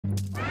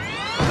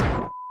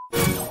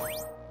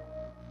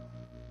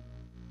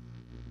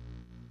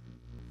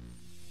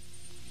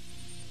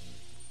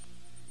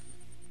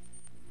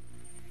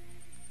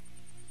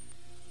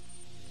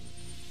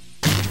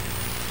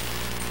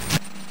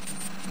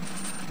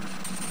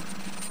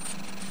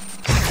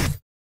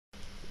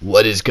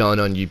What is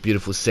going on, you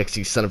beautiful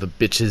sexy son of a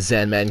bitches?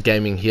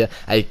 ZanManGaming here,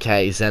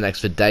 aka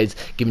Xanax for Days,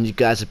 giving you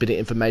guys a bit of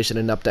information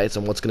and updates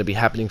on what's going to be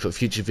happening for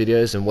future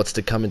videos and what's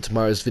to come in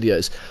tomorrow's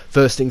videos.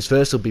 First things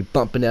first, we'll be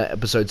bumping out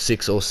episode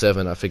 6 or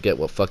 7, I forget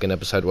what fucking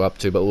episode we're up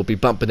to, but we'll be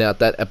bumping out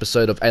that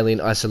episode of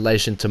Alien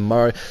Isolation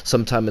tomorrow,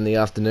 sometime in the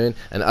afternoon.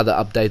 And other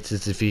updates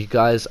is if you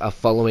guys are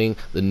following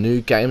the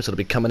new games that'll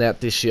be coming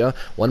out this year,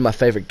 one of my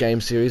favourite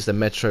game series, the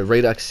Metro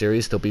Redux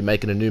series, they'll be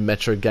making a new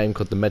Metro game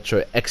called the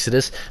Metro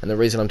Exodus, and the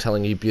reason I'm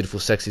telling you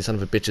beautiful sexy son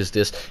of a bitches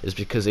this is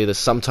because either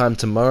sometime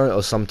tomorrow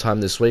or sometime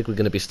this week we're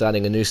going to be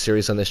starting a new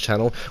series on this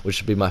channel,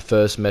 which will be my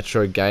first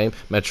Metro game,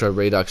 Metro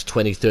Redux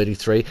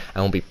 2033,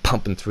 and we'll be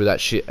pumping through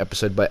that shit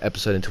episode by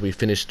episode until we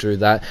finish through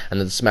that, and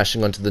then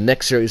smashing onto the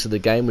next series of the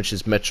game, which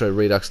is Metro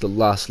Redux The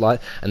Last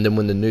Light. And then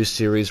when the new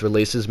series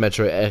releases,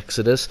 Metro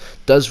Exodus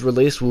does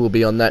release, we will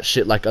be on that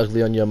shit like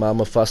ugly on your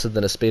mama, faster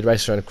than a speed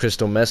racer and a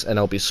crystal mess, and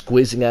I'll be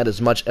squeezing out as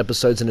much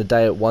episodes in a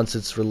day at once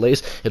it's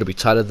released. It'll be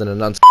tighter than a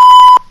nun's.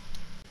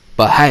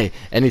 But hey,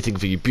 anything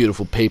for you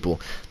beautiful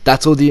people.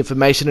 That's all the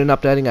information and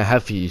updating I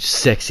have for you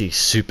sexy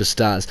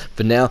superstars.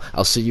 For now,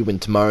 I'll see you in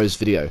tomorrow's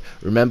video.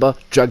 Remember,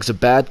 drugs are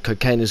bad,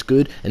 cocaine is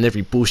good, and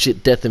every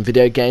bullshit death in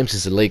video games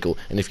is illegal.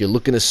 And if you're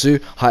looking to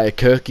sue, hire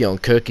Kirky on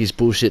Kirky's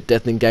Bullshit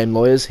Death in Game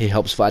Lawyers. He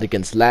helps fight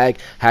against lag,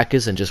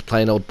 hackers, and just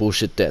plain old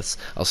bullshit deaths.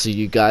 I'll see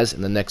you guys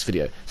in the next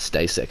video.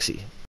 Stay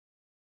sexy.